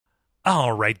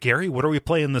All right, Gary, what are we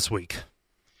playing this week?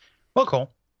 Well,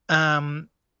 cool.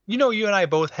 You and I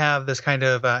both have this kind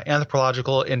of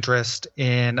anthropological interest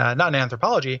in, not in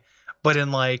anthropology, but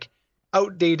in like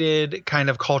outdated, kind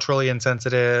of culturally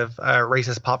insensitive,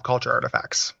 racist pop culture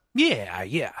artifacts.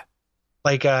 Yeah.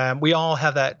 Like we all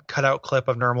have that cutout clip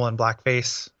of Normal in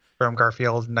blackface from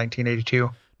Garfield in 1982.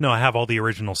 No, I have all the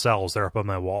original cells. They're up on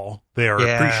my wall. They are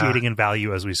appreciating in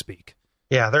value as we speak.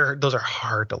 Yeah, those are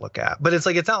hard to look at. But it's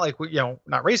like, it's not like,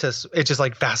 not racist. It's just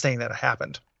like fascinating that it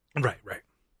happened. Right.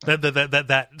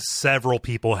 That several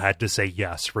people had to say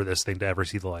yes for this thing to ever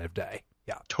see the light of day.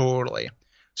 Yeah, totally.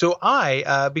 So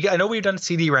because I know we've done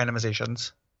CD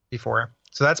randomizations before,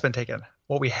 so that's been taken.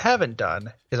 What we haven't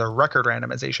done is a record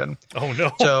randomization. Oh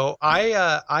no! So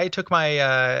I took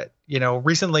my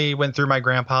recently went through my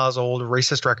grandpa's old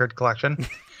racist record collection,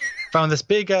 found this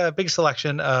big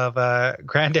selection of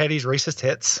Granddaddy's racist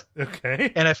hits.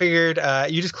 Okay. And I figured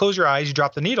you just close your eyes, you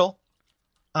drop the needle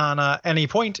on any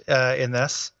point in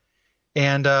this,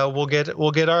 and we'll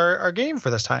get our game for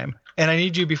this time. And I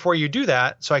need you, before you do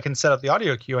that, so I can set up the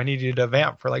audio cue, I need you to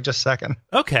vamp for like just a second.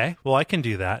 Okay, well, I can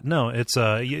do that. No, it's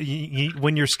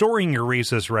when you're storing your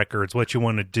racist records, what you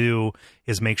want to do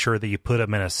is make sure that you put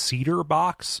them in a cedar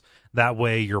box. That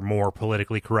way your more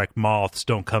politically correct moths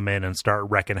don't come in and start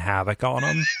wrecking havoc on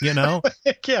them,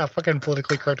 Yeah, fucking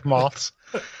politically correct moths.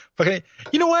 Fucking,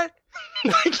 you know what?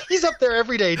 Like, he's up there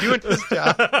every day doing his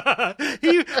job.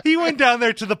 he went down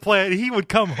there to the plant. He would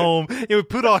come home. He would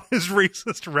put on his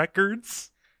racist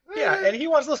records. Yeah, and he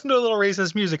wants to listen to a little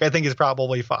racist music. I think is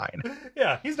probably fine.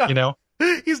 Yeah, he's not.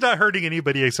 He's not hurting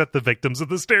anybody except the victims of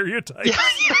the stereotype. Yeah,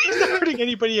 he's not hurting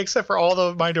anybody except for all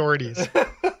the minorities.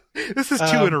 This is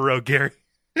two in a row, Gary.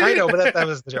 I know, but that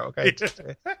was the joke.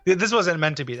 This wasn't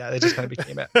meant to be that. It just kind of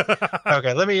became it.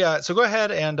 Okay, let me. So go ahead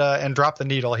and drop the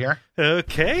needle here.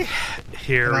 Okay,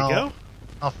 here we go.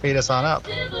 I'll fade us on up.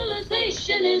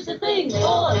 Civilization is the thing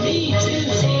for me to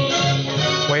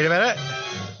see. Wait a minute.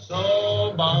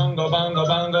 So bongo, bongo,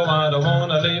 bongo, I don't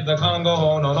want to leave the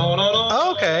Congo.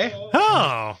 No. Okay.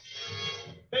 Oh,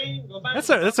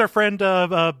 that's our friend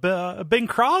Bing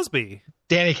Crosby.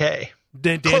 Danny Kaye.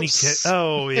 Danny Kaye.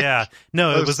 Oh yeah,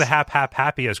 no, Close. It was the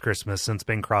happiest Christmas since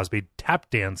Bing Crosby tap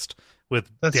danced with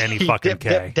Danny fucking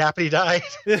Kaye. Dappity died.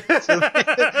 So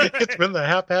it's been the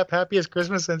happiest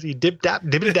Christmas since he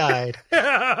dippity died.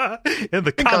 In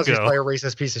the Bing Crosby's Congo. probably a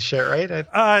racist piece of shit, right?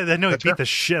 I know he beat the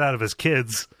shit out of his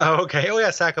kids. Oh, okay. Oh yeah,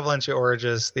 Sacagawea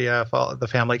Oranges, the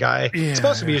Family Guy. Yeah. It's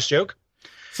supposed to be a joke.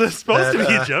 So it's supposed to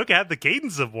be a joke. I had the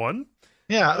cadence of one.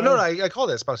 Yeah. No, I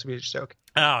called it supposed to be a joke.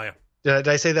 Oh yeah. Did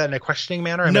I say that in a questioning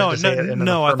manner? I No. I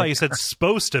thought you said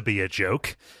supposed to be a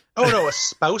joke. Oh no, a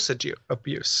spouse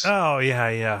abuse. Oh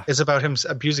yeah. It's about him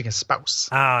abusing his spouse.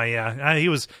 Oh yeah.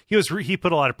 He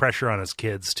put a lot of pressure on his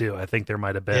kids too. I think there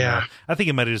might have been. Yeah. I think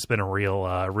it might have just been a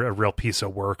real piece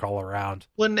of work all around.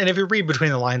 Well, and if you read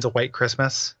between the lines of White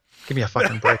Christmas, give me a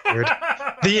fucking break, dude.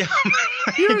 You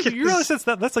realize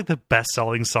that's like the best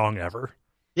selling song ever.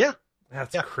 Yeah,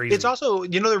 that's crazy. It's also,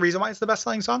 the reason why it's the best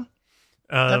selling song.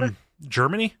 Ever?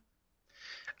 Germany.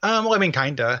 Well, I mean,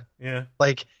 kinda. Yeah.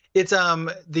 Like it's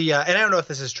and I don't know if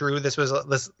this is true. This has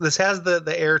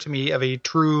the air to me of a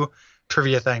true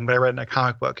trivia thing, but I read in a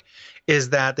comic book, is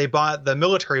that the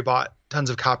military bought tons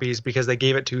of copies because they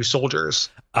gave it to soldiers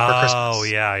for Christmas. Oh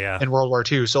yeah. In World War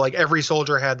II, so like every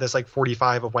soldier had this like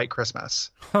 45 of White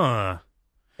Christmas. Huh.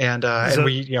 And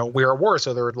we were at war,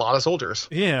 so there were a lot of soldiers.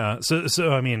 Yeah.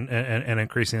 So I mean, and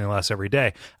increasingly less every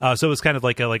day. So it's kind of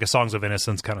like a Songs of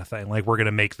Innocence kind of thing. Like, we're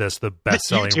gonna make this the best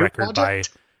selling record by.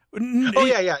 Oh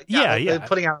yeah.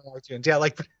 Putting out on iTunes. Yeah,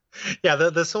 like, yeah.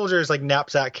 The soldiers like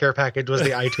knapsack care package was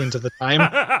the iTunes of the time.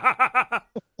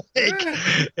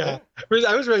 Yeah,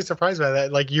 I was really surprised by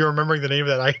that. Like, you remembering the name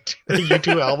of that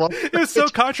U2 album? It was so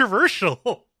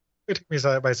controversial. It took me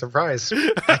by surprise.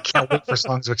 I can't wait for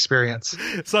Songs of Experience.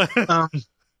 So, the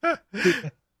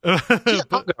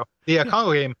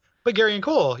Congo game. But Gary and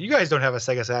Cole, you guys don't have a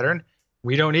Sega Saturn.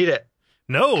 We don't need it.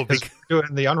 No, because we're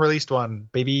doing the unreleased one,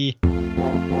 baby.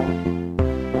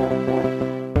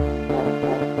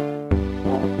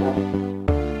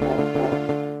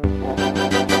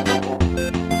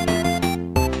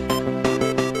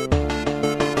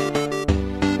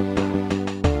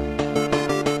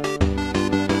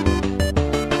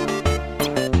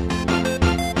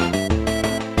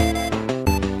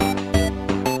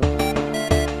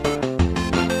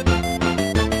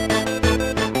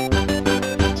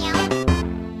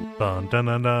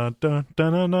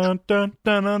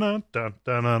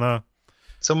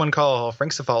 Someone call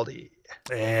Frank Cifaldi.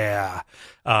 Yeah.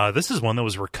 This is one that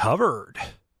was recovered.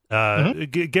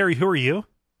 Gary, who are you?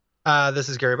 This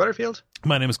is Gary Butterfield.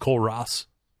 My name is Cole Ross.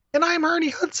 And I'm Ernie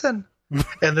Hudson.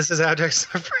 And this is Abject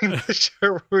Suffering, the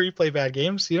show where we play bad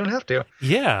games. You don't have to.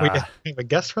 Yeah. We have a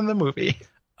guest from the movie.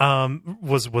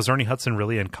 Was Ernie Hudson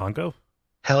really in Congo?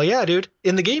 Hell yeah, dude.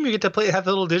 In the game, you get to have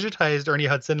the little digitized Ernie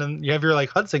Hudson, and you have your, like,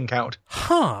 Hudson count.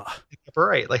 Huh.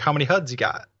 Right. Like, how many HUDs you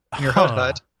got in your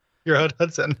HUD. Your HUD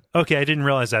Hudson. Okay, I didn't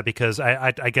realize that because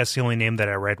I guess the only name that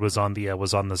I read was on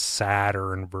the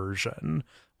Saturn version,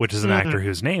 which is an actor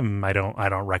whose name I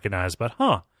don't recognize. But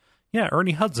yeah,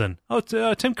 Ernie Hudson. Oh,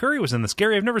 Tim Curry was in this.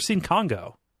 Gary, I've never seen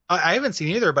Congo. I haven't seen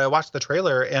either, but I watched the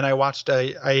trailer and I watched.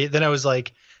 Then I was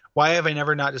like, why have I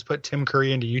never not just put Tim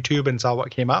Curry into YouTube and saw what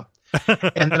came up?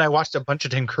 And then I watched a bunch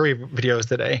of Tim Curry videos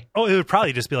today. Oh, it would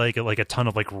probably just be like a ton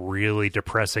of like really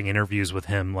depressing interviews with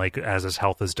him, like as his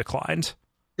health has declined.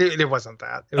 It wasn't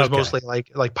that. It was mostly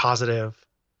like positive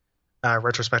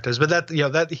retrospectives, but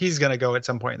that he's gonna go at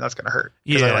some point. And that's gonna hurt.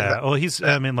 Yeah. I like that. Well, he's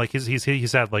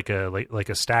had like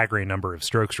a staggering number of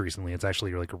strokes recently. It's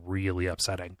actually like really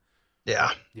upsetting.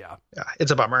 Yeah. Yeah.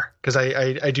 It's a bummer because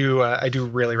I do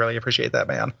really, really appreciate that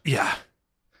man. Yeah.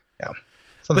 Yeah.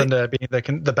 Something to be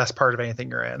the best part of anything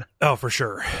you're in. Oh, for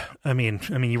sure. I mean,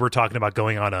 you were talking about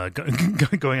going on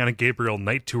a Gabriel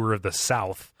night tour of the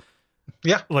South.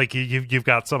 Yeah. Like you've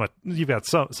got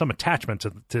some attachment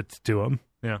to him.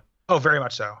 Yeah. Oh, very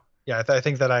much so. Yeah, I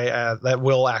think that that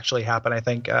will actually happen. I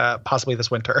think possibly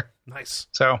this winter. Nice.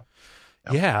 So,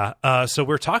 yeah. So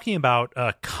we're talking about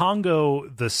Congo: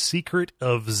 The Secret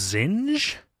of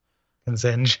Zinj. And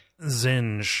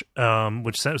Zinj,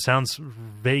 which sounds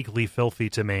vaguely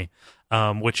filthy to me.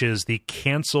 Which is the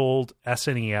canceled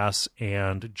SNES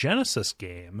and Genesis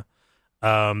game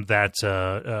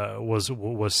that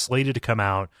was slated to come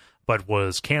out, but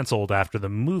was canceled after the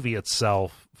movie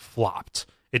itself flopped.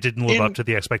 It didn't live up to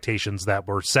the expectations that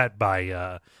were set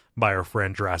by our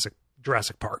friend Jurassic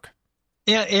Park.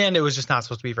 And it was just not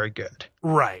supposed to be very good.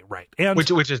 Right. And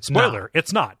which is spoiler,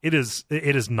 it's not. It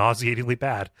is nauseatingly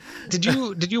bad. Did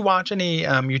you watch any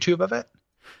YouTube of it?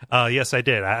 Yes, I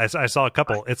did. I saw a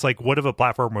couple. It's like, what if a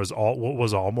platform was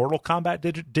all Mortal Kombat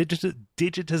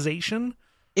digitization?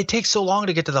 It takes so long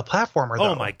to get to the platformer,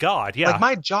 though. Oh my god, yeah. Like,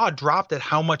 my jaw dropped at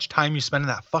how much time you spend in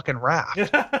that fucking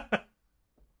raft.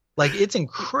 Like, it's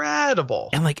incredible.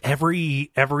 And like every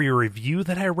review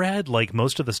that I read, like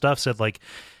most of the stuff said like,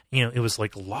 it was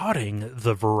like lauding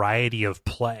the variety of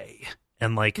play.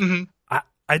 And like,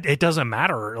 it doesn't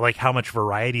matter like how much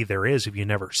variety there is if you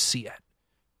never see it.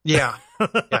 Yeah.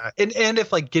 Yeah. And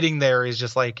if like getting there is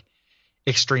just like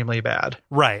extremely bad.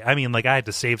 Right. I mean, like I had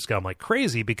to save scum like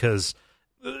crazy because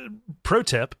pro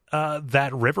tip,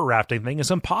 that river rafting thing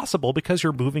is impossible because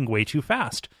you're moving way too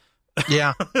fast.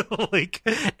 Yeah. Like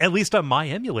at least on my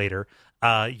emulator,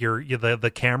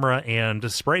 the camera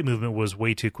and spray movement was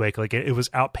way too quick. Like it was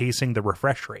outpacing the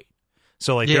refresh rate.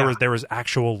 So like there was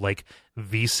actual like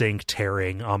VSync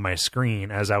tearing on my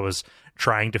screen as I was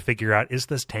trying to figure out, is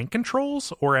this tank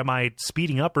controls or am I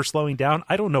speeding up or slowing down?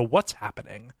 I don't know what's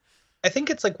happening. I think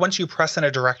it's like once you press in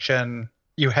a direction,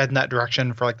 you head in that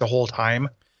direction for like the whole time.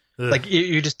 Ugh. Like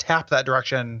you just tap that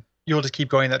direction, you'll just keep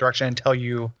going that direction until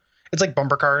it's like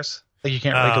bumper cars. Like you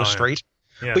can't really go straight.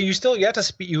 Yeah. But you have to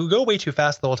speed. You go way too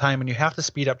fast the whole time, and you have to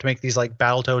speed up to make these like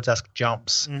Battletoads-esque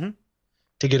jumps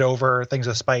to get over things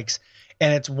with spikes.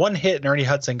 And it's one hit, and Ernie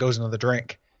Hudson goes into the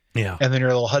drink. Yeah, and then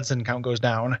your little Hudson count goes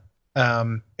down.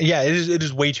 Yeah, it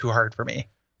is way too hard for me.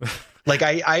 Like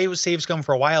I was save scum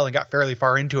for a while and got fairly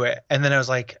far into it, and then I was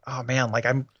like, oh man, like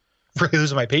I'm really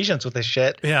losing my patience with this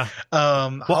shit. Yeah.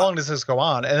 How long does this go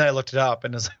on? And then I looked it up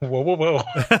and it's like, whoa.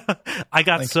 I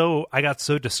got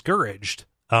so discouraged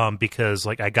because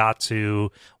like I got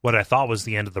to what I thought was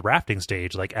the end of the rafting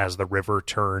stage, like as the river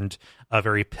turned a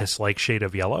very piss-like shade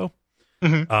of yellow.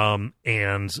 And then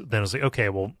I was like, okay,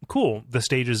 well, cool. The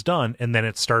stage is done. And then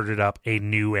it started up a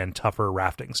new and tougher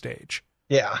rafting stage.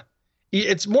 Yeah.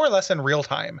 It's more or less in real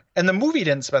time. And the movie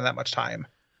didn't spend that much time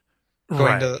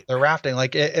going to the rafting.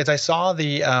 Like as I saw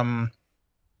the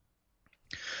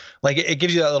like it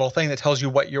gives you that little thing that tells you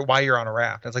why you're on a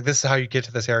raft. It's like, this is how you get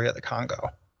to this area of the Congo.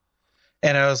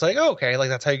 And I was like, oh, okay, like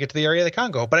that's how you get to the area of the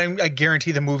Congo. But I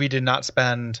guarantee the movie did not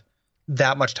spend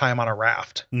that much time on a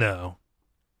raft. No.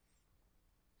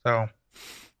 So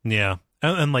yeah.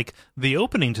 And like the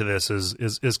opening to this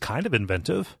is kind of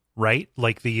inventive, right?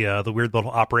 Like the weird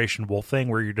little Operation Wolf thing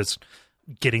where you're just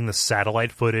getting the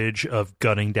satellite footage of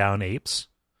gunning down apes.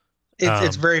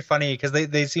 It's very funny because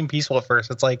they seem peaceful at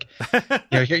first. It's like,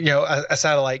 a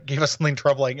satellite gave us something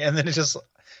troubling, and then it just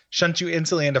shunts you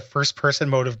instantly into first person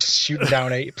mode of just shooting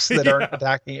down apes that aren't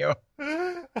attacking you.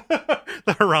 The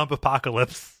Harambe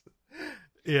apocalypse.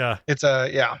 Yeah. It's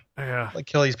like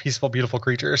kill these peaceful, beautiful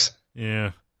creatures.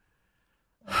 Yeah.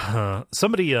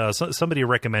 Somebody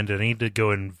recommended. I need to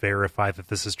go and verify that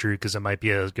this is true because it might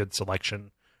be a good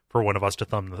selection for one of us to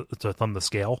thumb the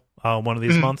scale one of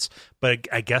these months. But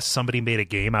I guess somebody made a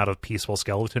game out of Peaceful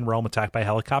Skeleton Realm Attacked by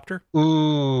Helicopter.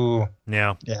 Ooh.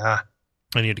 Yeah. Yeah.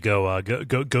 I need to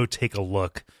go take a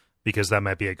look because that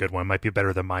might be a good one. Might be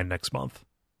better than mine next month.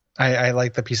 I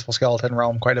like the Peaceful Skeleton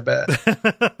Realm quite a bit.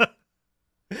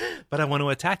 But I want to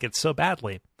attack it so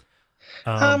badly.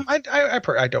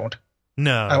 I don't.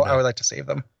 No, I would like to save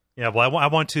them. Yeah, well, I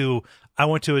want to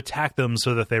attack them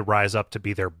so that they rise up to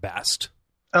be their best.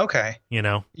 Okay. You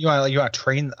know, you want to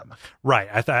train them, right?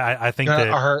 I think that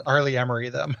Harley Emery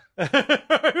them.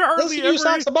 Harley Emery,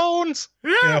 sacks of bones.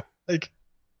 Yeah, you know, like.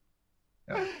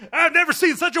 Yeah. I've never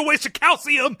seen such a waste of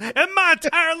calcium in my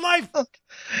entire life.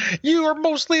 You are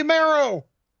mostly marrow.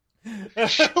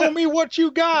 Show me what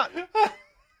you got.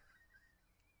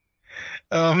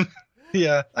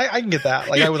 Yeah, I can get that.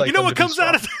 Like, I would like. You know what comes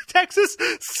out of Texas?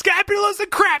 Scapulas and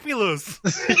crapulas.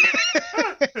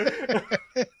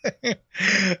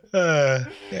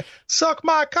 Yeah. Suck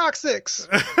my coccyx.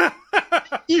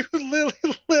 You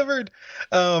lily-livered.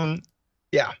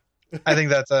 Yeah, I think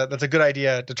that's a good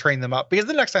idea to train them up because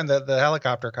the next time the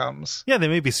helicopter comes, yeah, they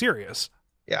may be serious.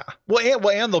 Yeah,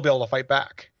 and they'll be able to fight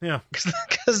back. Yeah,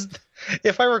 because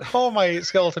if I recall my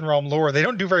Skeleton Realm lore, they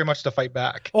don't do very much to fight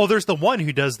back. Oh, there's the one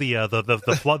who does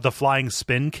the flying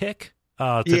spin kick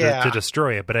to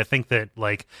destroy it, but I think that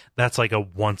that's like a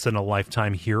once in a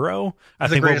lifetime hero. I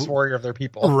think the greatest warrior of their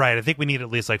people. Right. I think we need at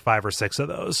least like 5 or 6 of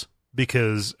those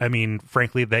because I mean,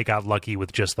 frankly, they got lucky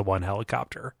with just the one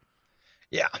helicopter.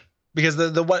 Yeah, because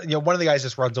the one one of the guys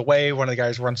just runs away, one of the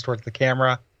guys runs towards the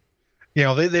camera. You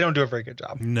know, they don't do a very good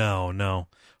job. No.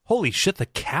 Holy shit, the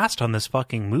cast on this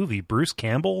fucking movie. Bruce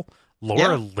Campbell,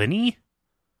 Laura Linney.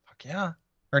 Fuck yeah.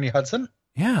 Ernie Hudson.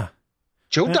 Yeah.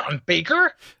 Joe Don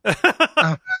Baker.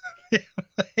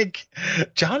 Like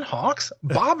John Hawkes,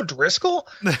 Bob Driscoll.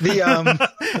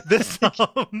 This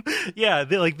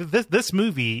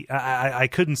movie, I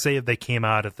couldn't say if they came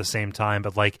out at the same time,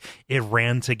 but like it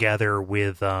ran together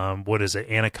with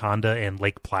Anaconda and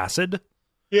Lake Placid.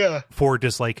 Yeah. For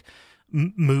just like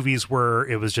movies where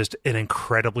it was just an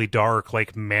incredibly dark,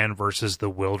 like man versus the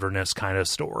wilderness kind of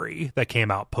story that came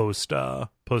out post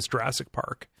Jurassic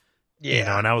Park. Yeah. You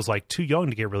know, and I was like too young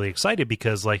to get really excited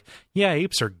because like, yeah,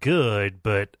 apes are good,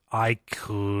 but I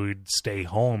could stay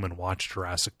home and watch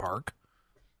Jurassic Park.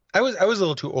 I was a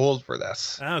little too old for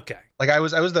this. Okay. Like I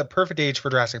was the perfect age for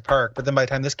Jurassic Park, but then by the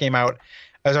time this came out,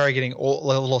 I was already getting old, a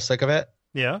little sick of it.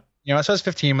 Yeah. You know, so I was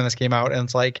 15 when this came out, and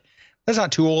it's like, that's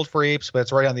not too old for apes, but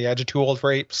it's right on the edge of too old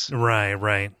for apes.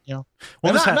 Right. You know,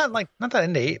 well, not that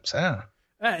into apes. I don't know.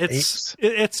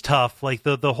 It's tough. Like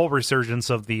the whole resurgence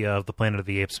of the Planet of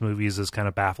the Apes movies is kind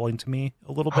of baffling to me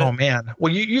a little bit. Oh man,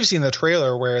 well you've seen the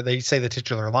trailer where they say the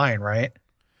titular line, right?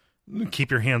 Keep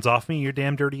your hands off me, you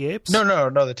damn dirty apes. No,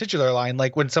 the titular line,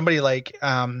 like when somebody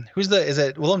is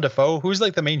it Willem Dafoe? Who's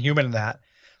like the main human in that?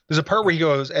 There's a part where he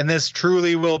goes, and this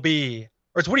truly will be,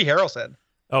 or it's Woody Harrelson.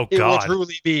 Oh God, it will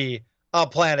truly be a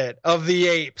planet of the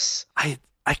apes. I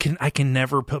can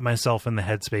never put myself in the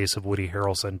headspace of Woody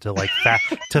Harrelson to like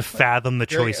to fathom the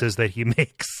choices that he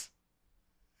makes.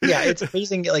 Yeah, it's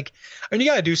amazing. Like, I mean, you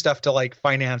got to do stuff to like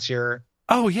finance your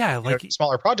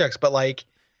smaller projects, but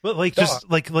just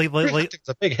it's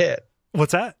a big hit.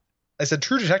 What's that? I said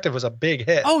True Detective was a big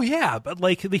hit. Oh yeah, but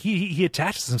like he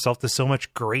attaches himself to so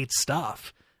much great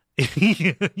stuff.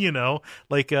 You know,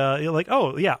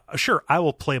 oh yeah, sure, I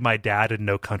will play my dad in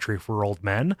No Country for Old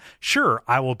Men. Sure,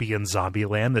 I will be in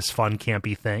Zombieland, this fun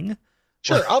campy thing.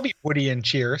 Sure, I'll be Woody in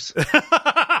Cheers.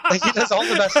 Like, he does all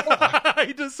the best stuff.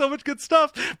 He does so much good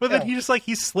stuff, but then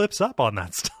he slips up on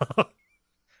that stuff.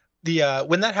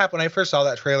 When that happened, when I first saw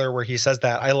that trailer where he says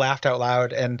that, I laughed out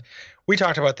loud, and we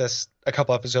talked about this a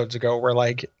couple episodes ago where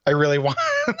like I really want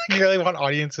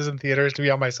audiences in theaters to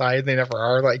be on my side, and they never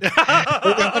are. Like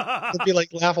they'd be like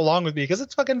laugh along with me because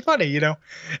it's fucking funny, you know.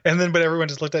 And then but everyone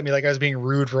just looked at me like I was being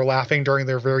rude for laughing during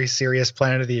their very serious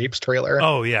Planet of the Apes trailer.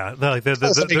 Oh yeah,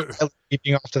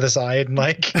 keeping off to the side and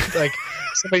like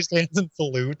somebody stands and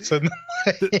salutes, and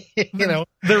you know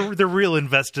they're real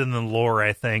invested in the lore.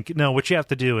 I think no, what you have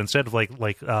to do instead of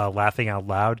laughing out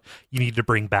loud, you need to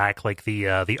bring back like the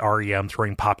REM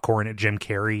throwing popcorn at Jim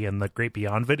Carrey in the Great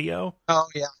Beyond video. Oh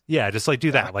yeah, just like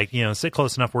do that, like, you know, sit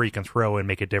close enough where you can throw and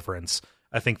make a difference.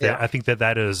 I think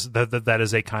that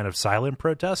is a kind of silent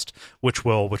protest which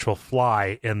will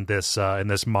fly in this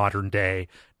modern day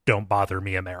 "Don't Bother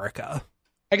Me America."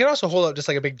 I can also hold up just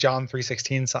like a big John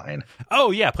 3:16 sign.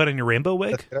 Oh yeah, put on your rainbow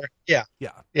wig. Yeah,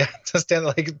 Yeah. to stand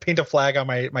like paint a flag on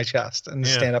my chest and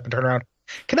stand up and turn around.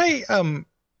 Can I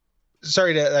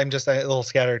sorry I'm just a little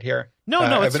scattered here.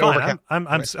 No, it's fine.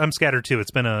 I'm scattered too.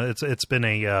 It's been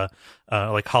a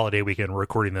like holiday weekend. We're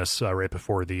recording this right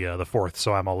before the 4th,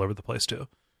 so I'm all over the place too.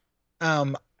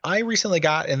 I recently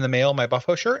got in the mail my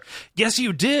Buffo shirt. Yes,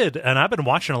 you did, and I've been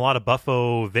watching a lot of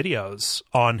Buffo videos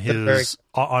on his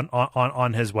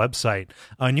on his website.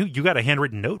 And you got a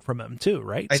handwritten note from him too,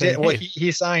 right? I did. Well,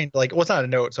 he signed like, well, it's not a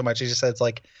note so much. He just says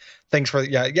like, thanks for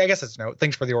I guess it's a note.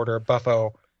 Thanks for the order,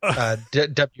 Buffo.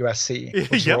 WSC,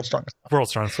 which is World's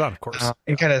Strongest Clown, of course.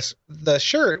 And kind of the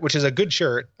shirt, which is a good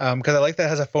shirt, because I like that it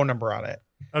has a phone number on it.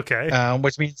 Okay.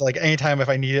 Which means like anytime if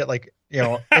I need it, like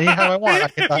anytime I want, I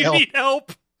can dial. Need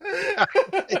help.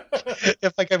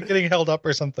 If like I'm getting held up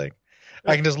or something,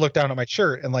 I can just look down at my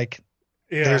shirt and like,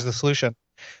 there's the solution.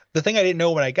 The thing I didn't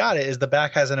know when I got it is the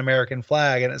back has an American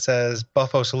flag and it says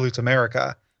Buffo salutes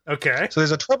America. Okay. So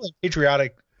there's a troubling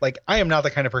patriotic. Like, I am not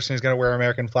the kind of person who's going to wear an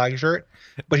American flag shirt,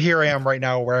 but here I am right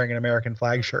now wearing an American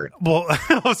flag shirt. Well,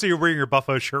 so you're wearing your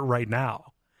Buffo shirt right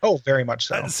now. Oh, very much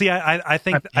so. See, I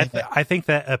think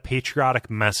that a patriotic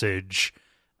message,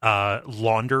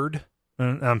 laundered.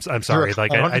 I'm sorry,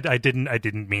 like I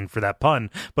didn't mean for that pun,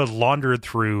 but laundered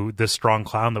through this strong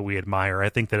clown that we admire. I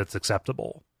think that it's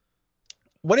acceptable.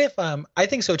 What if I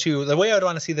think so too. The way I would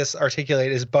want to see this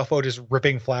articulate is Buffo just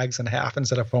ripping flags in half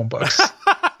instead of phone books.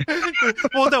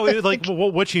 Well, no, like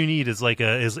what you need is like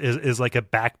a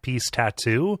back piece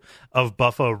tattoo of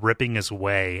Buffo ripping his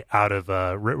way out of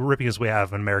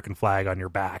an American flag on your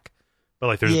back, but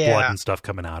like there's blood and stuff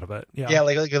coming out of it. Yeah,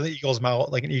 like an eagle's mouth,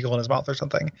 like an eagle in his mouth or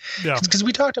something. Yeah, because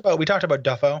we talked about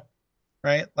Duffo,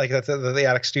 right? Like that's the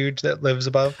attic stooge that lives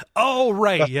above. Oh,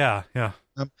 right, Buffo. yeah.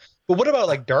 But what about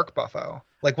like dark Buffo?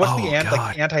 Like what's the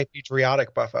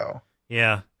anti-patriotic Buffo?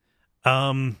 Yeah,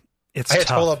 it's Ayatollah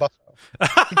tough. Buffo.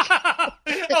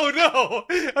 Oh no,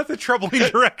 that's a troubling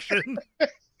direction.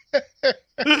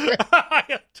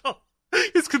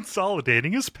 He's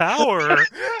consolidating his power.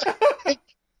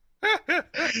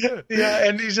 Yeah,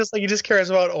 and he's just like, he just cares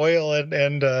about oil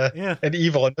and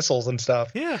evil and missiles and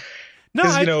stuff. Yeah,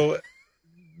 no,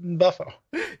 Buffo.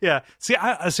 Yeah. So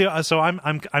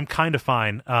I'm kind of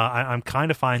fine. I'm kind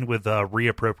of fine with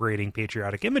reappropriating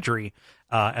patriotic imagery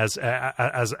as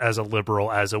a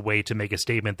liberal, as a way to make a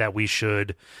statement that we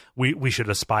should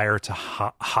aspire to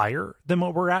higher than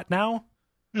what we're at now.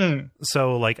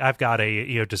 So like I've got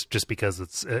a just because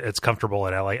it's comfortable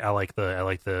and I like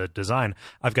the design.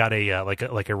 I've got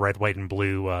a red, white, and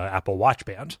blue Apple Watch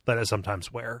band that I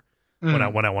sometimes wear. When I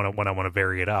want to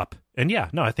vary it up, and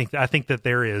I think that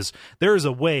there is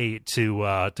a way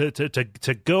to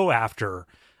go after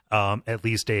at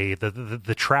least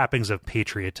the trappings of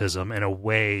patriotism in a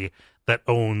way that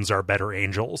owns our better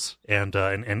angels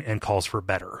and calls for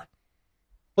better.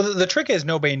 Well, the trick is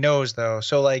nobody knows though,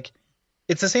 so like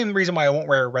it's the same reason why I won't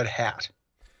wear a red hat.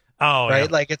 Oh, right, yeah.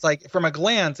 like it's like from a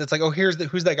glance, it's like, oh, who's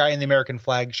that guy in the American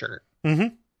flag shirt?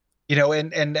 Mm-hmm.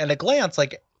 And at a glance,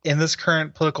 like. In this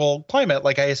current political climate,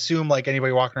 like I assume like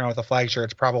anybody walking around with a flag shirt,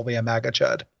 it's probably a MAGA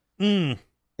chud. Maybe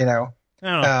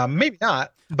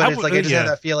not, but I just have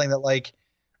that feeling that like,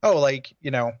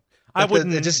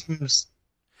 it just seems,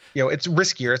 it's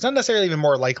riskier. It's not necessarily even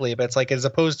more likely, but it's like, as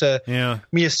opposed to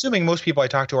me assuming most people I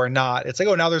talk to are not, it's like,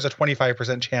 oh, now there's a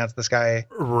 25% chance this guy,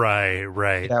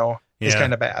 right, is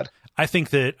kind of bad. I think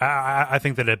that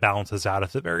it balances out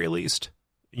at the very least.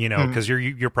 Because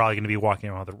you're probably going to be walking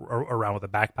around with a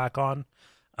backpack on,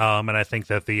 and I think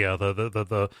that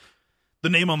the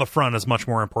name on the front is much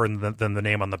more important than the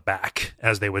name on the back,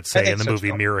 as they would say in the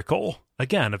movie Miracle.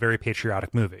 Again, a very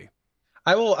patriotic movie.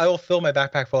 I will fill my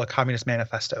backpack full of communist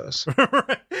manifestos,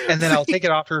 and then I'll take it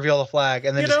off to reveal the flag,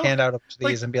 and then just hand out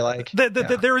these and be like,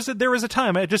 there was a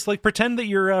time I just like pretend that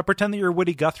you're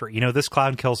Woody Guthrie. This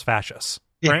clown kills fascists,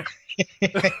 right?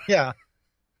 Yeah.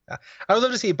 I would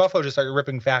love to see Buffo just start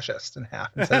ripping fascists in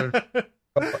half instead of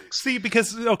See,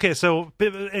 because so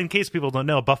in case people don't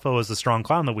know, Buffo is the strong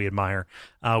clown that we admire.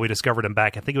 We discovered him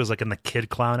back, I think it was like in the Kid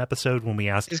Clown episode when we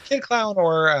asked, is Kid Clown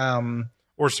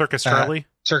or Circus Charlie?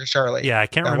 Circus Charlie. Yeah, I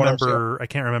can't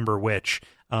remember which.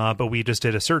 But we just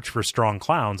did a search for strong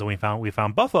clowns, and we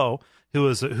found Buffo, who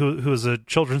is a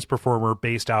children's performer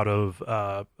based out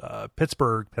of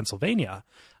Pittsburgh, Pennsylvania,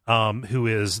 who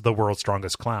is the world's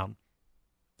strongest clown.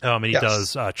 And he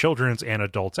Yes. does children's and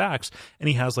adults acts, and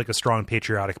he has like a strong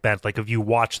patriotic bent. Like if you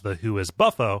watch the Who is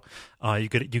Buffo, you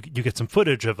get some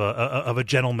footage of a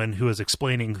gentleman who is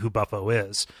explaining who Buffo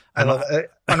is. I love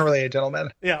it. Unrelated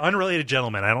gentleman. Yeah, unrelated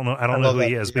gentleman. I don't know who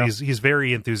he is, but he's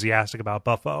very enthusiastic about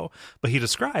Buffo. But he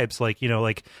describes like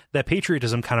that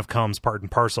patriotism kind of comes part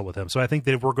and parcel with him. So I think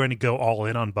that if we're going to go all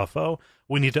in on Buffo,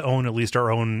 we need to own at least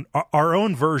our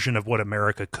own version of what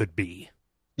America could be.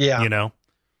 Yeah.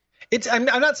 I'm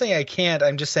not saying I can't.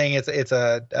 I'm just saying it's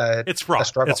fraught. A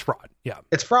struggle. It's fraught. Yeah,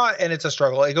 it's fraught and it's a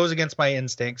struggle. It goes against my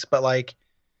instincts, but like,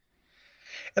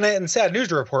 and sad news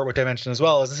to report, which I mentioned as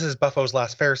well, is this is Buffo's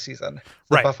last fair season,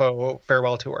 the right? Buffo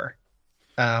farewell tour.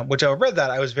 Which I read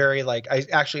that I was very like I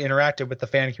actually interacted with the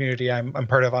fan community I'm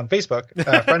part of on Facebook,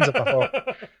 friends of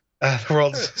Buffo, the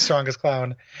world's strongest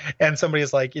clown, and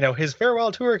somebody's like, his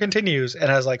farewell tour continues,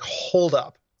 and I was like, hold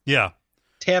up, yeah,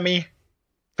 Tammy.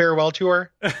 Farewell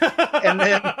tour, and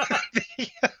then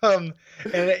and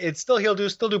it's still he'll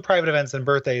do private events and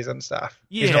birthdays and stuff.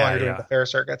 Yeah, he's no longer doing the fair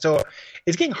circuit, so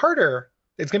it's getting harder.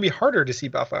 It's gonna be harder to see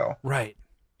Buffo, right?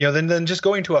 Than just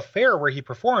going to a fair where he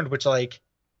performed, which like,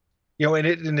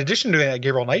 in addition to doing that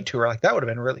Gabriel Knight tour, like that would have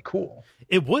been really cool.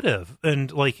 It would have,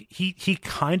 and like he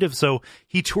kind of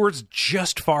he tours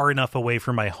just far enough away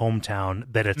from my hometown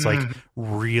that it's like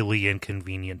really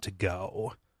inconvenient to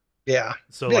go. Yeah,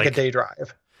 so like a day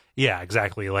drive. Yeah,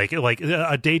 exactly. Like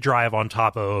a day drive on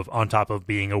top of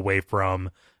being away from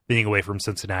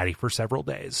Cincinnati for several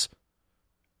days.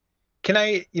 Can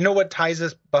I? What ties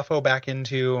this Buffo back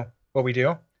into what we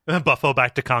do? Buffo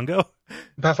back to Congo.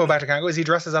 Buffo back to Congo is he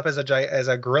dresses up as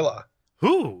a gorilla.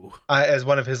 Who? As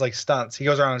one of his like stunts. He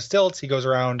goes around on stilts. He goes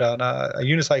around on a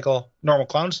unicycle, normal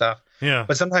clown stuff. Yeah.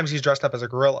 But sometimes he's dressed up as a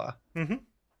gorilla. Mm-hmm.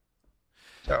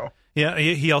 So. Yeah,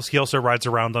 he also rides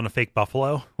around on a fake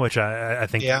buffalo, which I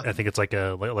think it's like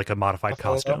a modified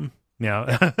Buffalo. costume.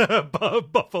 Yeah,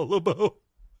 Buffalo.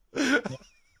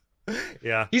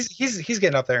 Yeah, he's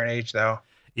getting up there in age though.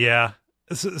 Yeah,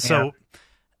 so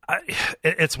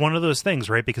it's one of those things,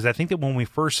 right? Because I think that when we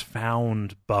first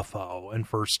found Buffo and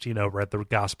first read the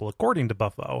Gospel according to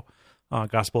Buffo,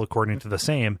 Gospel according to the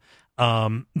same,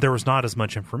 there was not as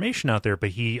much information out there, but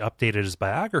he updated his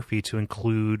biography to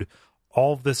include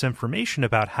all of this information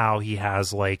about how he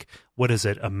has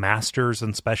a master's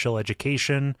in special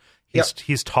education.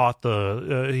 He's taught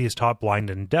blind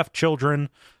and deaf children.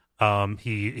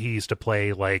 He used to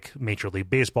play like Major League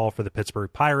Baseball for the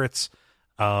Pittsburgh Pirates.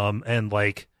 And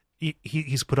like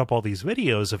he's put up all these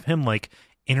videos of him like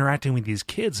interacting with these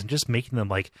kids and just making them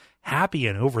like happy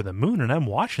and over the moon. And I'm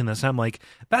watching this, and I'm like,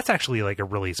 that's actually like a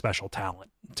really special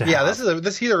talent to have.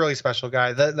 He's a really special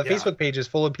guy. The Facebook page is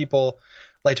full of people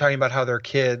like talking about how their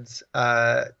kids,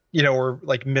 were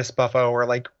like Miss Buffo, or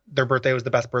like their birthday was the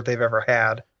best birthday they've ever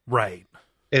had. Right.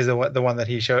 Is the one that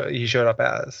he showed up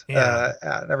as,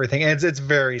 and everything. And it's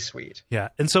very sweet. Yeah.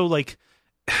 And so like,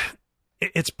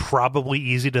 it's probably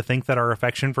easy to think that our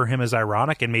affection for him is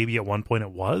ironic, and maybe at one point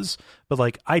it was, but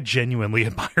like, I genuinely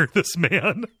admire this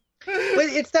man. But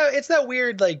it's that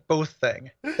weird like both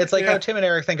thing. It's like how Tim and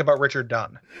Eric think about Richard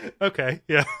Dunn. Okay.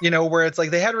 Yeah. Where it's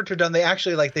like they had Richard Dunn. They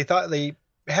actually they thought they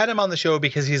had him on the show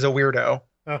because he's a weirdo,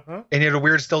 and he had a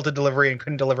weird stilted delivery and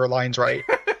couldn't deliver lines right.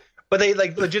 But they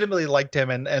like legitimately liked him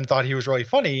and thought he was really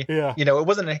funny. Yeah. It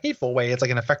wasn't a hateful way. It's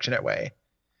like an affectionate way.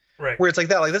 Right. Where it's like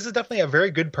that. Like, this is definitely a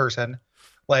very good person.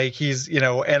 Like he's,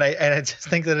 and I just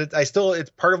think that it's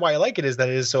part of why I like it is that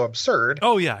it is so absurd.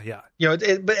 Oh yeah. Yeah.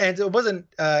 But it wasn't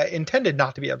intended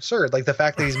not to be absurd. Like the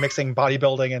fact that he's mixing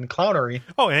bodybuilding and clownery.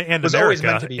 Oh, and was America, always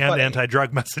meant to be and funny.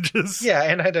 anti-drug messages. Yeah.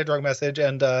 And anti-drug message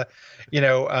and,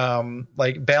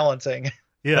 like balancing.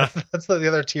 Yeah. That's the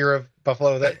other tier of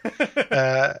Buffalo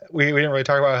that we didn't really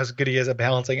talk about how good he is at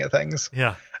balancing at things.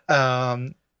 Yeah.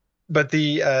 But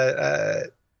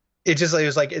it just it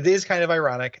was like, it is kind of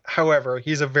ironic. However,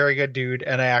 he's a very good dude,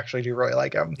 and I actually do really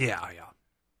like him. Yeah, yeah.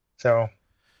 So,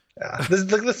 yeah,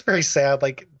 this very sad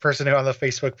like person who on the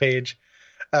Facebook page,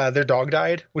 their dog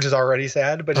died, which is already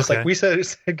sad. But just like we said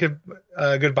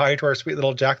goodbye to our sweet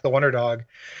little Jack the Wonder Dog.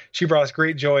 She brought us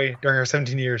great joy during her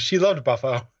 17 years. She loved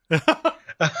Buffo.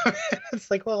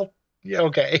 It's like, well, yeah,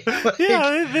 okay. Like,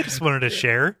 yeah, they just wanted to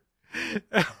share.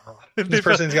 This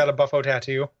person's got a Buffo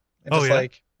tattoo. And just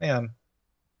like, man.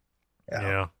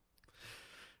 Yeah.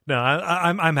 No,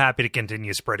 I'm happy to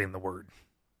continue spreading the word.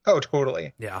 Oh,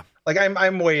 totally. Yeah. Like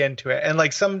I'm way into it. And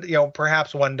like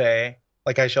perhaps one day,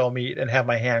 like I shall meet and have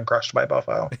my hand crushed by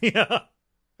Buffo. Yeah.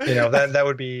 That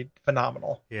would be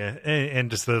phenomenal. Yeah.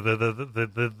 And just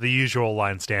the usual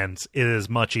line stands. It is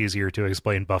much easier to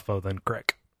explain Buffo than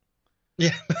Crick.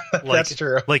 Yeah, that's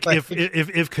true. Like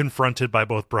if confronted by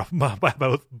both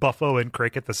Buffo and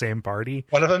Crick at the same party,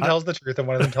 one of them tells the truth and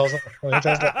one of them tells the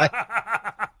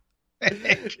lie.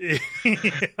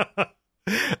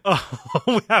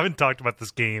 We haven't talked about this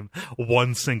game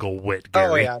one single whit,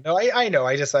 Gary. Oh yeah, no, I know.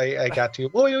 I got to.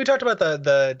 Well, we talked about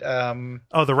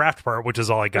the raft part, which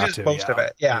is all I got to. Most of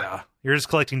it, yeah. You're just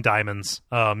collecting diamonds.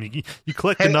 You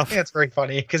collect enough. I think it's very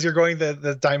funny because you're going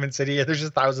the Diamond City and there's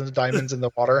just thousands of diamonds in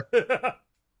the water.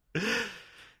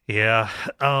 Yeah.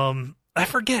 I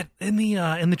forget in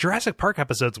the Jurassic Park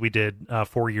episodes we did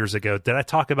 4 years ago. Did I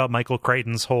talk about Michael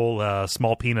Crichton's whole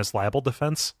small penis libel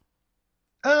defense?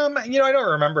 I don't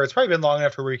remember. It's probably been long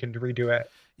enough where we can redo it.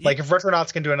 Like if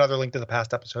Retronauts can do another Link to the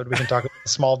Past episode, we can talk about the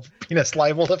small penis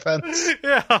libel defense.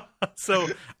 Yeah. So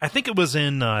I think it was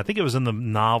in the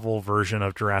novel version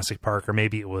of Jurassic Park, or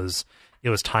maybe it was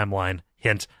Timeline.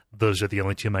 Hint: those are the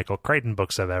only two Michael Crichton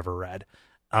books I've ever read.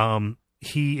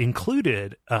 He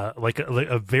included like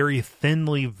a very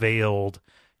thinly veiled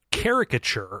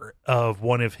caricature of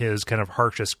one of his kind of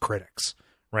harshest critics.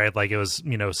 Right, like it was,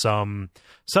 some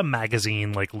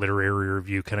magazine, like literary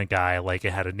review kind of guy. Like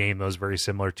it had a name that was very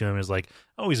similar to him. It was like,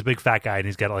 oh, he's a big fat guy and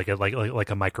he's got like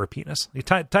a micro penis,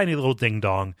 tiny little ding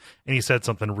dong. And he said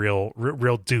something real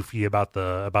doofy about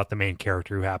the main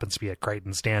character who happens to be a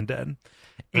Crichton stand-in.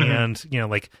 Mm-hmm. And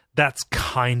like that's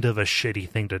kind of a shitty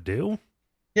thing to do.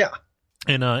 Yeah.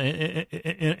 In a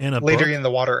later book. In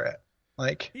the water,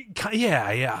 like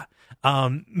yeah.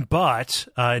 But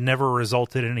it never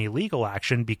resulted in any legal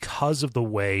action because of the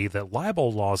way that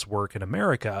libel laws work in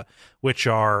America, which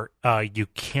are you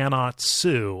cannot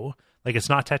sue. Like it's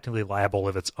not technically liable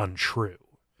if it's untrue.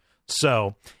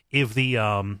 So if the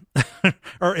or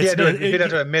it's, you'd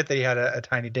have to admit that he had a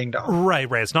tiny ding dong. Right.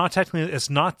 It's not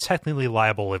technically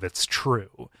liable if it's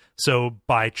true. So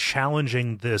by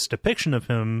challenging this depiction of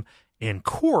him in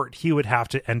court, he would have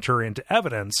to enter into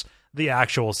evidence the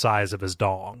actual size of his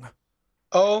dong.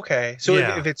 Oh, okay. So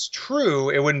if it's true,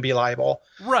 it wouldn't be libel.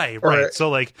 Right. So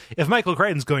like if Michael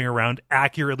Crichton's going around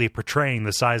accurately portraying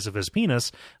the size of his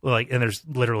penis, like, and there's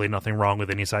literally nothing wrong with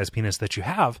any size penis that you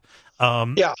have.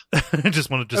 Yeah. just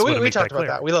want to we make talked that clear.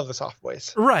 about that. We love the soft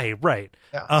voice. Right.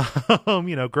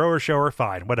 Yeah. Grower, shower,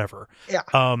 fine, whatever. Yeah.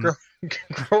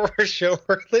 Grower,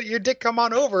 shower, let your dick come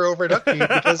on over Duckfeed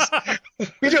because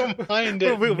we don't mind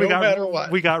it no matter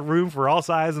what. We got room for all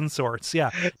sizes and sorts.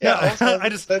 Yeah. Yeah.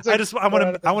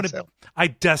 I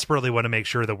desperately want to make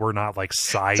sure that we're not like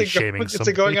size shaming somebody. It's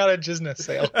a going out of business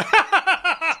sale.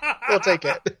 We'll take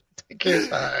it. Take your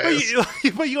size.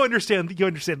 But you understand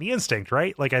the instinct,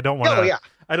 right? Like I don't want to.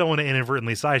 I don't want to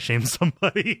inadvertently size shame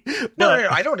somebody. No,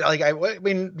 I don't. Like I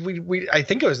mean, I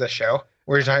think it was this show.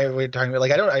 We're talking about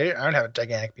like I don't have a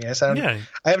gigantic penis. I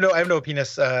have no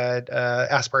penis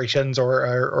aspirations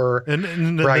or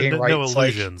bragging rights. No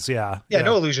illusions. Like,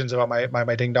 no illusions about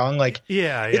my ding dong. Like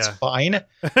it's fine.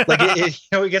 Like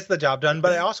it gets the job done.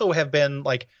 But I also have been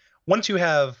like once you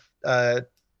have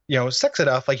sex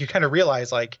enough, like you kind of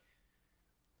realize like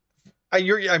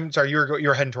I'm sorry,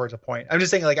 you're heading towards a point. I'm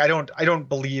just saying like I don't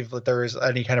believe that there is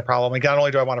any kind of problem. Like not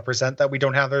only do I want to present that we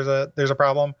don't have there's a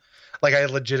problem. Like I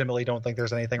legitimately don't think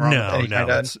there's anything wrong with any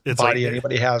kind of body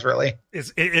anybody has really.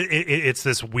 It's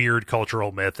this weird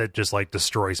cultural myth that just like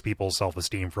destroys people's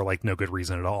self-esteem for like no good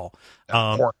reason at all.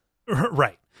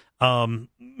 Right.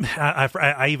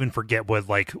 I even forget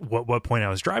what point I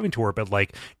was driving toward, but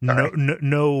like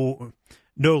no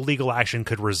legal action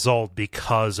could result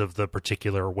because of the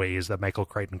particular ways that Michael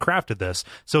Crichton crafted this.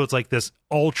 So it's like this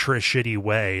ultra shitty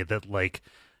way that like,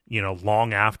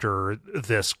 long after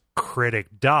this critic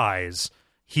dies,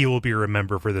 he will be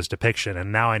remembered for this depiction.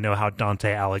 And now I know how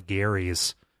Dante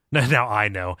Alighieri's. Now I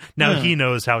know. Now he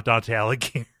knows how Dante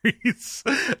Alighieri's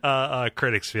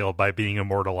critics feel by being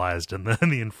immortalized in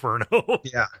the Inferno.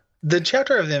 Yeah. The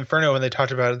chapter of the Inferno when they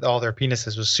talked about all their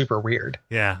penises was super weird.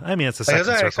 Yeah, I mean it's a I was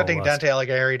not expecting Dante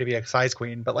Alighieri to be a size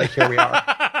queen, but like here we are.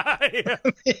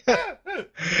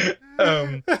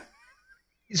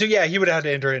 So yeah, he would have had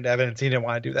to enter into evidence. He didn't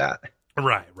want to do that.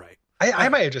 Right. I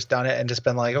might have just done it and just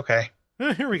been like, okay,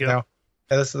 here we go.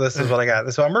 This is what I got.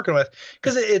 This is what I'm working with.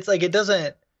 Because it's like it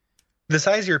doesn't. The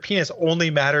size of your penis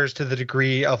only matters to the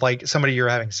degree of like somebody you're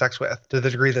having sex with, to the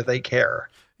degree that they care.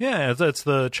 Yeah, it's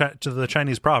the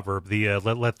Chinese proverb. The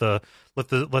let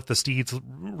the steeds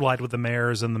ride with the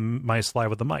mares and the mice lie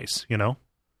with the mice.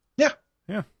 Yeah.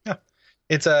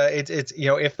 It's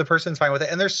if the person's fine with it,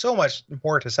 and there's so much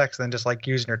more to sex than just like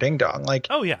using your ding dong. Like,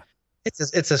 oh yeah,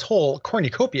 it's this whole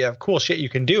cornucopia of cool shit you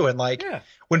can do. And like, Yeah.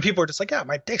 when people are just like, yeah,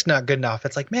 my dick's not good enough,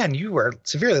 it's like, man, you are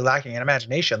severely lacking in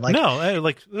imagination. Like, No,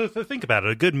 like think about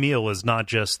it. A good meal is not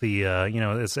just the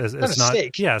it's not a not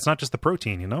steak. yeah, it's not just the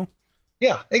protein,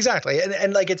 yeah, exactly.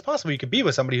 And like, it's possible you could be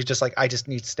with somebody who's just like, I just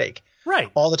need steak Right.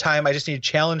 all the time. I just need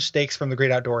challenge steaks from the great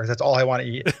outdoors. That's all I want to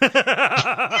eat. I'm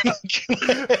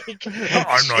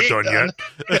not done yet.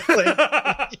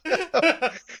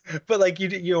 But like,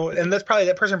 and that's probably,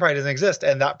 that person probably doesn't exist,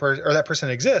 and that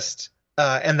person exists,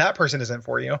 and that person isn't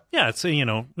for you. Yeah, it's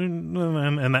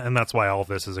and that's why all of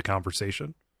this is a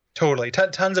conversation. Totally.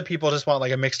 Tons of people just want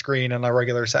like a mixed green and a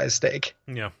regular size steak.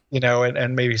 Yeah.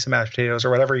 And maybe some mashed potatoes or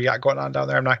whatever you got going on down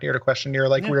there. I'm not here to question your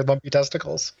like weird lumpy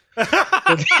testicles.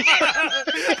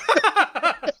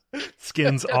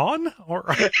 Skins on or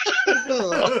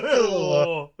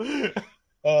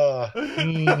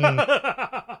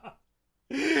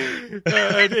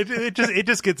it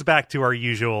just gets back to our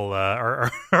usual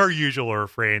our usual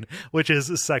refrain, which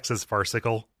is sex is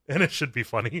farcical and it should be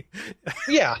funny.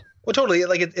 Yeah, well, totally.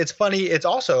 Like it's funny. It's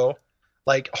also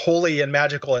like holy and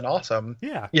magical and awesome.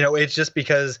 Yeah, it's just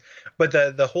because, but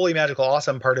the holy, magical,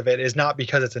 awesome part of it is not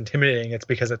because it's intimidating. It's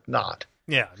because it's not.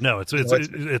 Yeah, no, it's all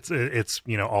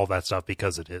that stuff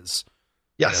because it is.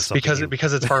 Yes, because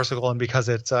it's farcical and because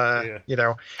it's and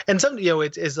some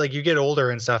it's like you get older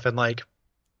and stuff, and like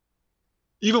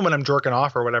even when I'm jerking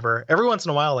off or whatever, every once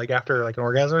in a while, like after like an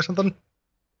orgasm or something,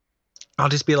 I'll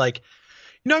just be like,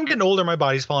 I'm getting older, my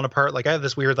body's falling apart. Like I have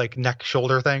this weird like neck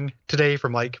shoulder thing today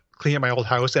from like cleaning my old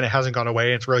house, and it hasn't gone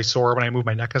away. It's really sore when I move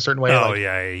my neck a certain way. Oh like,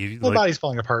 yeah, my body's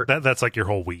falling apart. That's like your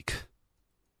whole week.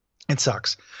 It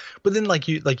sucks. But then like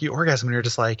you orgasm and you're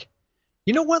just like,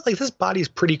 you know what? Like this body's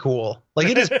pretty cool. Like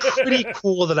it is pretty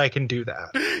cool that I can do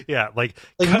that. Yeah, like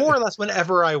more or less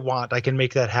whenever I want, I can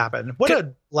make that happen. What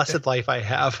a blessed life I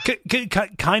have.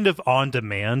 Kind of on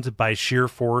demand by sheer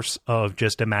force of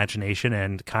just imagination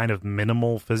and kind of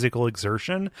minimal physical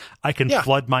exertion. I can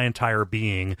flood my entire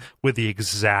being with the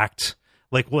exact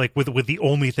like with the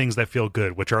only things that feel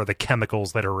good, which are the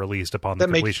chemicals that are released upon the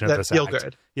completion of this feel act.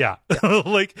 Good. Yeah.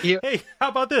 Hey, how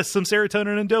about this? Some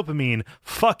serotonin and dopamine.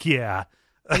 Fuck yeah.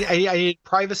 I need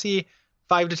privacy,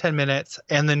 5 to 10 minutes,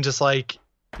 and then just like,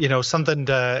 something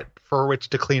for which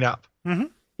to clean up,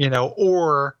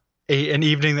 or an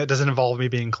evening that doesn't involve me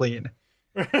being clean.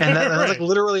 And that's like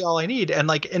literally all I need. And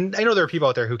like, and I know there are people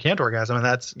out there who can't orgasm, and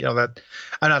that's, that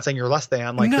I'm not saying you're less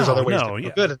than, like there's other ways to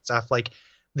feel good and stuff. Like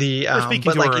we're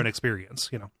speaking to our own experience,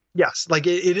 Yes. Like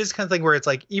it is kind of thing where it's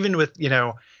like, even with,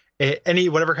 any,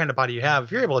 whatever kind of body you have,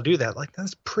 if you're able to do that, like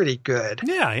that's pretty good.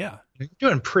 Yeah. Yeah.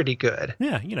 You're doing pretty good.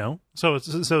 Yeah. So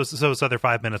it's either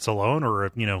 5 minutes alone or,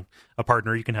 a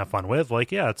partner you can have fun with.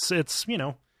 Like, yeah, it's that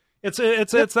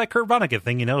Kurt Vonnegut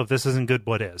thing, if this isn't good,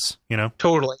 what is,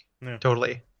 Totally. Yeah.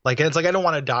 Totally. Like, it's like, I don't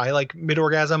want to die like mid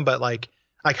orgasm, but like,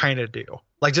 I kind of do.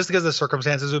 Like, just because the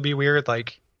circumstances would be weird,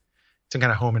 like some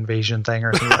kind of home invasion thing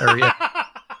or something. I'm sorry.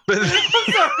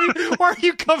 Why are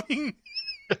you coming?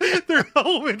 Their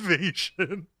home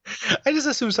invasion. I just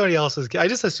assume somebody else is. I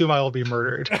just assume I will be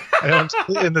murdered. I don't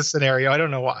in this scenario. I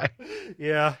don't know why.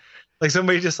 Yeah. Like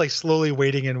somebody just like slowly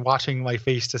waiting and watching my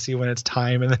face to see when it's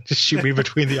time, and then just shoot me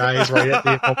between the eyes right at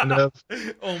the moment of.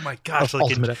 Oh my gosh!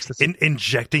 Like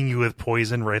injecting you with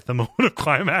poison right at the moment of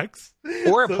climax,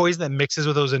 or a poison that mixes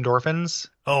with those endorphins.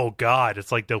 Oh god!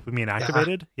 It's like dopamine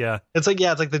activated. Yeah. It's like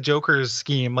it's like the Joker's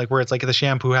scheme, like where it's like the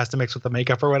shampoo has to mix with the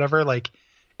makeup or whatever, like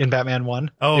in Batman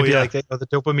 1. Oh yeah. Like the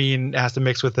dopamine has to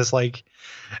mix with this like,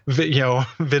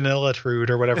 vanilla fruit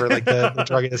or whatever like the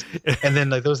drug is, and then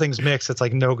like those things mix. It's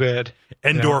like no good.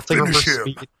 Endorphin.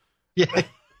 Like yeah.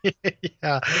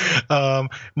 Yeah.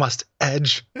 Must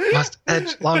edge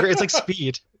longer. It's like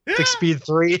speed. It's like speed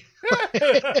 3.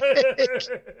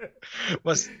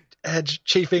 Must edge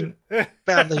chafing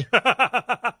badly.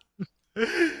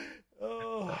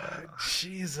 Oh,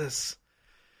 Jesus.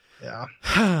 Yeah.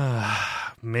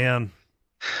 Man.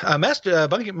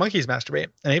 Monkeys masturbate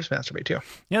and apes masturbate too.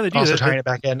 Yeah, they do. Also tying it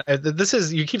back in. This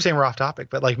is, you keep saying we're off topic,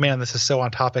 but like, man, this is so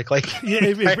on topic. Like, yeah,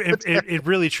 it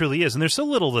really truly is. And there's so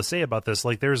little to say about this.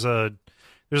 Like, there's a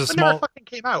small. Never fucking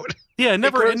came out. Yeah, it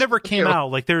never came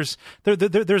out. Like, there's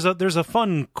a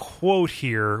fun quote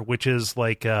here, which is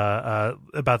like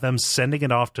about them sending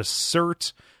it off to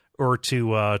CERT or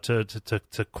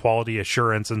to quality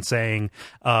assurance and saying,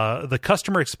 the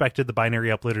customer expected the binary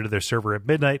uploaded to their server at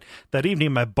midnight. That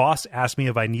evening, my boss asked me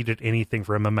if I needed anything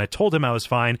from him. I told him I was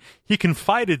fine. He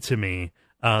confided to me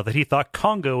that he thought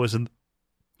Congo was in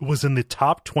the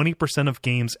top 20% of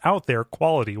games out there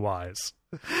quality-wise.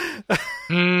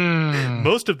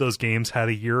 Most of those games had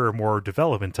a year or more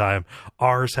development time.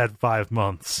 Ours had 5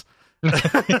 months.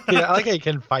 Yeah, I like how you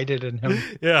confided in him.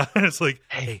 Yeah, it's like,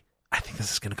 hey, I think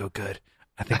this is gonna go good.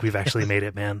 I think we've actually made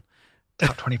it, man.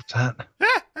 Top 20%.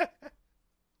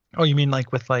 Oh, you mean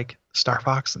like with like Star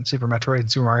Fox and Super Metroid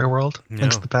and Super Mario World? Yeah.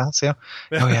 Links to the Past, yeah.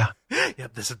 Oh yeah. Yeah,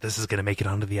 this is gonna make it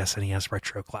onto the SNES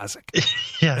Retro Classic.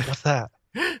 Yeah, what's that?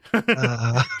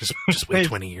 Just wait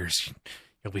 20 years.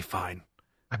 You'll be fine.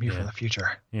 I'm here from the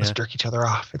future. Yeah. Let's jerk each other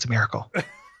off. It's a miracle.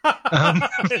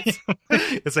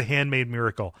 It's a handmade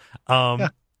miracle.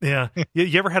 Yeah.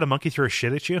 You ever had a monkey throw a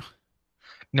shit at you?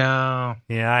 No.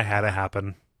 Yeah, I had it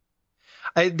happen.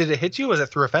 Did it hit you? Was it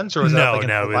through a fence or was No, it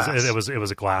it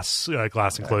was a glass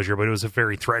enclosure, but it was a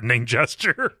very threatening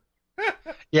gesture.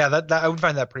 Yeah, that I would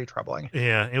find that pretty troubling.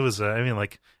 Yeah, it was. I mean,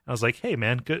 like, I was like, "Hey,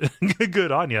 man,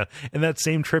 good on you." And that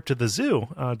same trip to the zoo,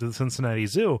 to the Cincinnati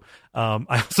Zoo, I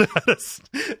also had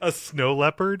a snow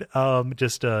leopard,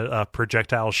 just a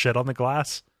projectile shit on the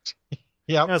glass.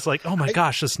 Yeah, I was like, "Oh my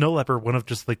gosh, the snow leopard, one of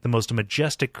just like the most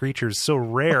majestic creatures, so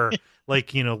rare,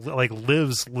 like like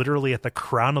lives literally at the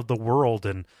crown of the world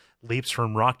and leaps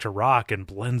from rock to rock and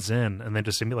blends in, and then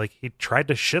just like he tried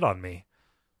to shit on me."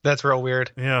 That's real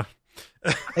weird. Yeah.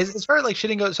 As far as like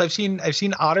shitting goes, so I've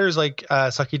seen otters like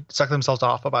suck themselves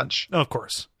off a bunch. Oh, of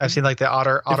course. I've seen like the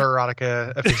otter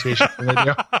erotica asphyxiation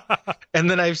video, and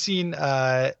then I've seen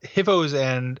hippos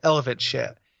and elephant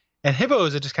shit. And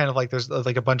hippos, it just kind of like there's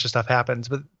like a bunch of stuff happens,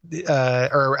 but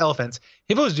or elephants,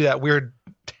 hippos do that weird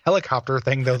helicopter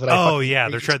thing though.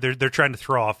 They're trying to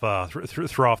throw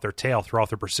off their tail, throw off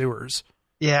their pursuers.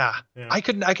 Yeah. I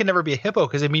could never be a hippo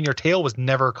because I mean your tail was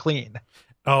never clean.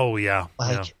 Oh yeah,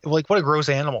 like what a gross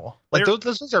animal. Like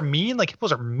those things are mean. Like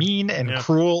hippos are mean and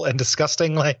cruel and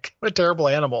disgusting. Like what a terrible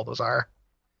animal those are.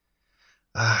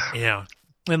 Yeah,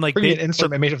 and like an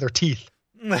instrument made of their teeth.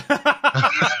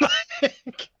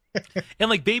 And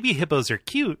like baby hippos are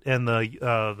cute, and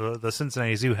the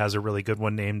Cincinnati Zoo has a really good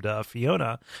one named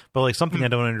Fiona. But like something I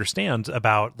don't understand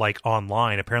about like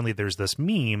online, apparently there's this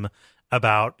meme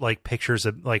about like pictures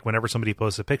of like whenever somebody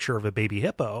posts a picture of a baby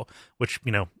hippo, which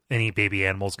any baby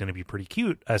animal is going to be pretty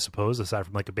cute, I suppose, aside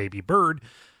from like a baby bird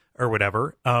or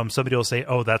whatever. Somebody will say,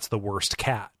 "Oh, that's the worst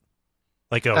cat."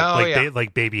 Like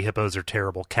like baby hippos are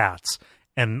terrible cats,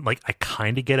 and like I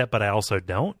kind of get it, but I also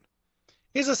don't.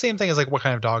 It's the same thing as like, what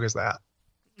kind of dog is that?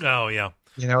 Oh yeah,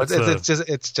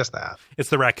 it's just that. It's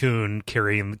the raccoon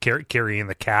carrying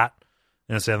the cat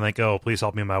and saying like, "Oh, please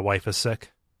help me, my wife is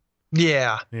sick."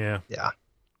 Yeah.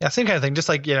 Same kind of thing. Just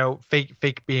like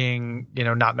fake being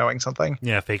not knowing something.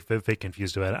 Yeah, fake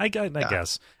confused about it. I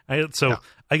guess.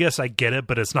 I guess I get it,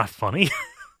 but it's not funny.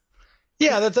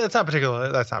 Yeah, that's not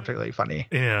particularly funny.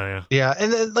 Yeah.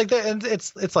 And then,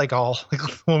 it's like all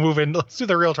we'll move in. Let's do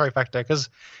the real trifecta because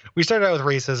we started out with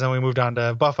racism, we moved on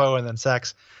to Buffo, and then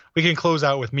sex. We can close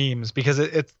out with memes because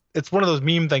it's one of those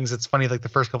meme things that's funny like the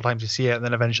first couple times you see it, and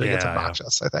then eventually it gets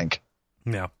obnoxious. I think.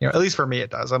 Yeah. At least for me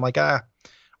it does. I'm like,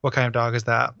 what kind of dog is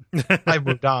that? I've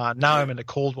moved on. Now I'm into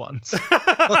cold ones.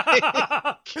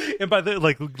 And by the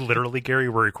literally, Gary,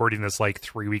 we're recording this like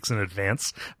 3 weeks in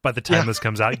advance. By the time this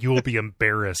comes out, you will be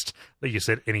embarrassed that you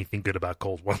said anything good about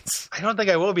cold ones. I don't think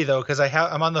I will be though, because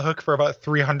I'm on the hook for about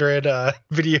 300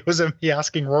 videos of me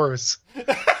asking Roars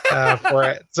for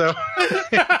it. So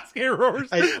asking Roars.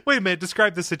 Wait a minute.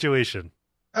 Describe the situation.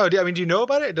 Oh, do you know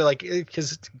about it?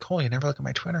 Because Cole, you never look at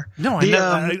my Twitter. No,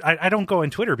 I don't go on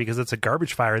Twitter because it's a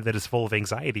garbage fire that is full of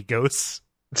anxiety ghosts.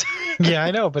 Yeah,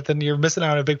 I know, but then you're missing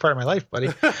out on a big part of my life, buddy.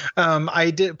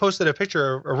 I posted a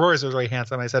picture of Roars. It was really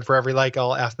handsome. I said, for every like,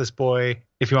 I'll ask this boy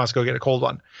if he wants to go get a cold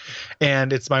one.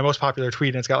 And it's my most popular tweet,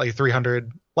 and it's got like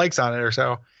 300 likes on it or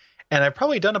so. And I've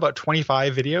probably done about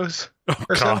 25 videos. Oh,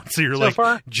 God. So you're like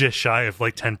far. Just shy of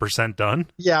like 10% done.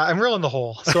 Yeah, I'm real in the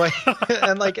hole. So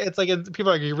it's like people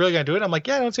are like, "Are you really gonna do it?" I'm like,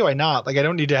 yeah, I don't see why not. Like, I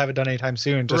don't need to have it done anytime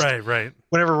soon. Just right.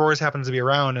 Whenever Roars happens to be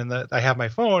around and I have my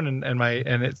phone and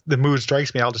the mood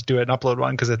strikes me, I'll just do it and upload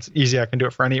one because it's easy. I can do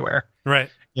it for anywhere. Right.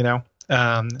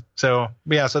 So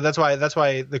that's why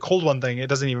the cold one thing, it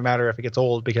doesn't even matter if it gets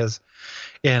old because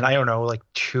in, I don't know, like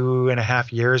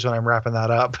 2.5 years when I'm wrapping that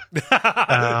up,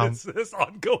 this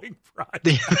ongoing project,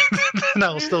 then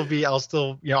I'll still be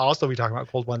talking about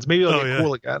cold ones. Maybe it'll get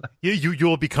cool again. You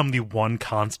will become the one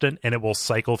constant and it will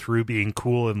cycle through being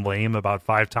cool and lame about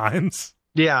 5 times.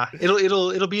 Yeah,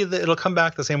 it'll come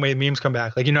back the same way memes come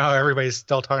back. Like, how everybody's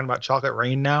still talking about chocolate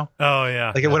rain now. Oh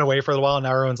yeah, like it went away for a while, and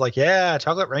now everyone's like, yeah,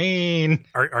 chocolate rain.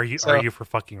 Are you for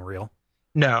fucking real?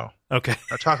 No. Okay.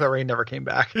 No, chocolate rain never came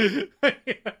back.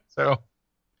 So,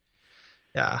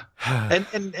 yeah, and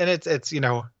it's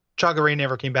chocolate rain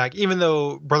never came back, even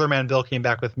though Brother Man Bill came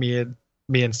back with me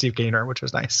and Steve Gaynor, which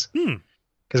was nice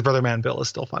because Brother Man Bill is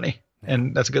still funny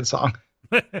and that's a good song.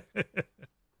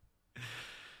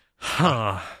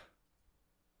 Huh.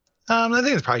 I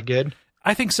think it's probably good.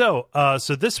 I think so.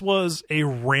 So this was a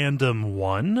random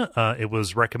one. It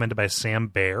was recommended by Sam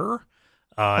Bear,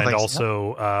 and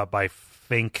also by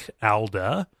Fink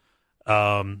Alda.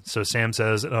 So Sam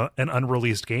says an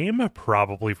unreleased game,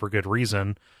 probably for good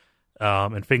reason.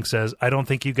 And Fink says, I don't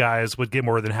think you guys would get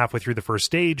more than halfway through the first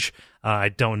stage. I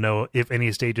don't know if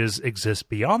any stages exist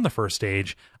beyond the first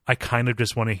stage. I kind of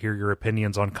just want to hear your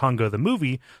opinions on Congo the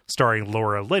movie, starring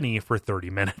Laura Linney, for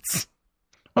 30 minutes.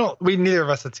 Well, neither of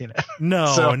us had seen it.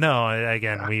 No.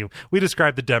 Again, we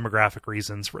described the demographic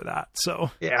reasons for that. So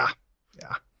yeah.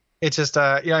 It's just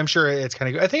I'm sure it's kind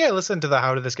of good. I think I listened to the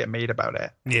How Did This Get Made about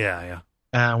it. Yeah.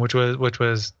 Which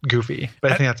was goofy,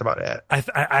 but I think that's about it.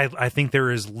 I think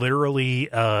there is literally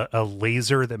a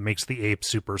laser that makes the ape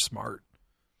super smart.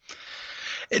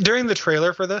 During the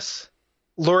trailer for this,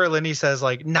 Laura Linney says,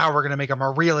 like, now we're going to make them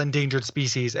a real endangered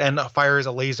species, and fires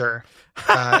a laser.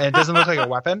 And it doesn't look like a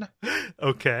weapon.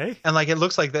 Okay. And like, it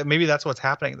looks like that maybe that's what's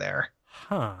happening there.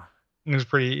 Huh. It was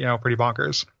pretty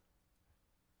bonkers.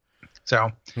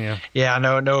 So yeah,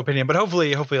 no opinion, but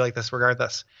hopefully like this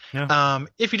regardless. Yeah.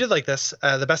 If you did like this,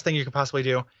 the best thing you could possibly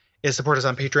do is support us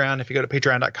on Patreon. If you go to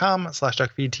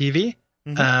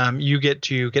patreon.com/Duckfeed.tv,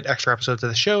 you get extra episodes of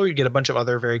the show. You get a bunch of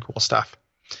other very cool stuff.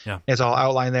 Yeah. It's all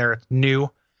outlined there. It's new.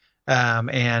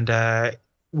 And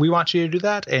we want you to do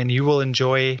that, and you will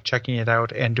enjoy checking it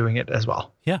out and doing it as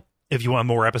well. Yeah. If you want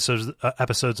more episodes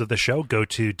of the show, go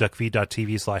to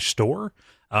duckfeed.tv/store.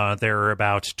 There are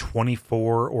about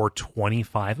 24 or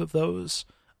 25 of those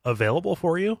available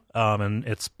for you. And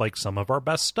it's like some of our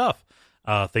best stuff.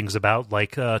 Things about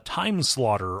like Time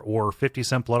Slaughter or 50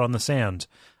 Cent Blood on the Sand,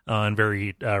 and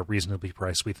very reasonably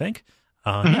priced, we think.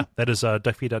 Yeah, that is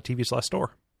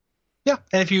duckfeed.tv/store. Yeah,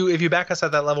 and if you back us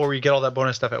at that level where you get all that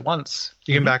bonus stuff at once,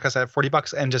 you can back us at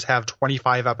 $40 and just have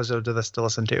 25 episodes of this to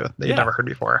listen to that you've never heard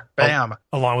before. Bam!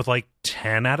 Along with like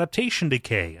 10 Adaptation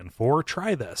Decay and 4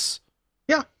 Try This.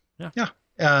 Yeah.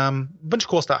 Bunch of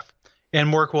cool stuff and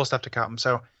more cool stuff to come.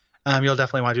 So you'll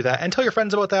definitely want to do that and tell your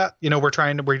friends about that. You know, we're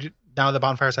now the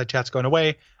Bonfireside chat's going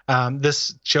away.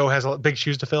 This show has big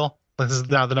shoes to fill. This is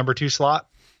now the number 2 slot.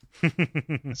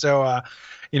 So,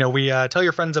 we tell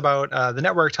your friends about the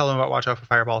network, tell them about Watch Out for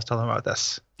Fireballs, tell them about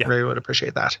this. Yeah. Really would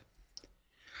appreciate that.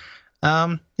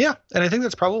 And I think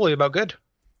that's probably about good.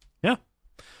 Yeah.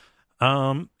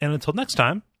 And until next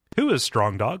time, who is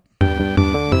Strong Dog?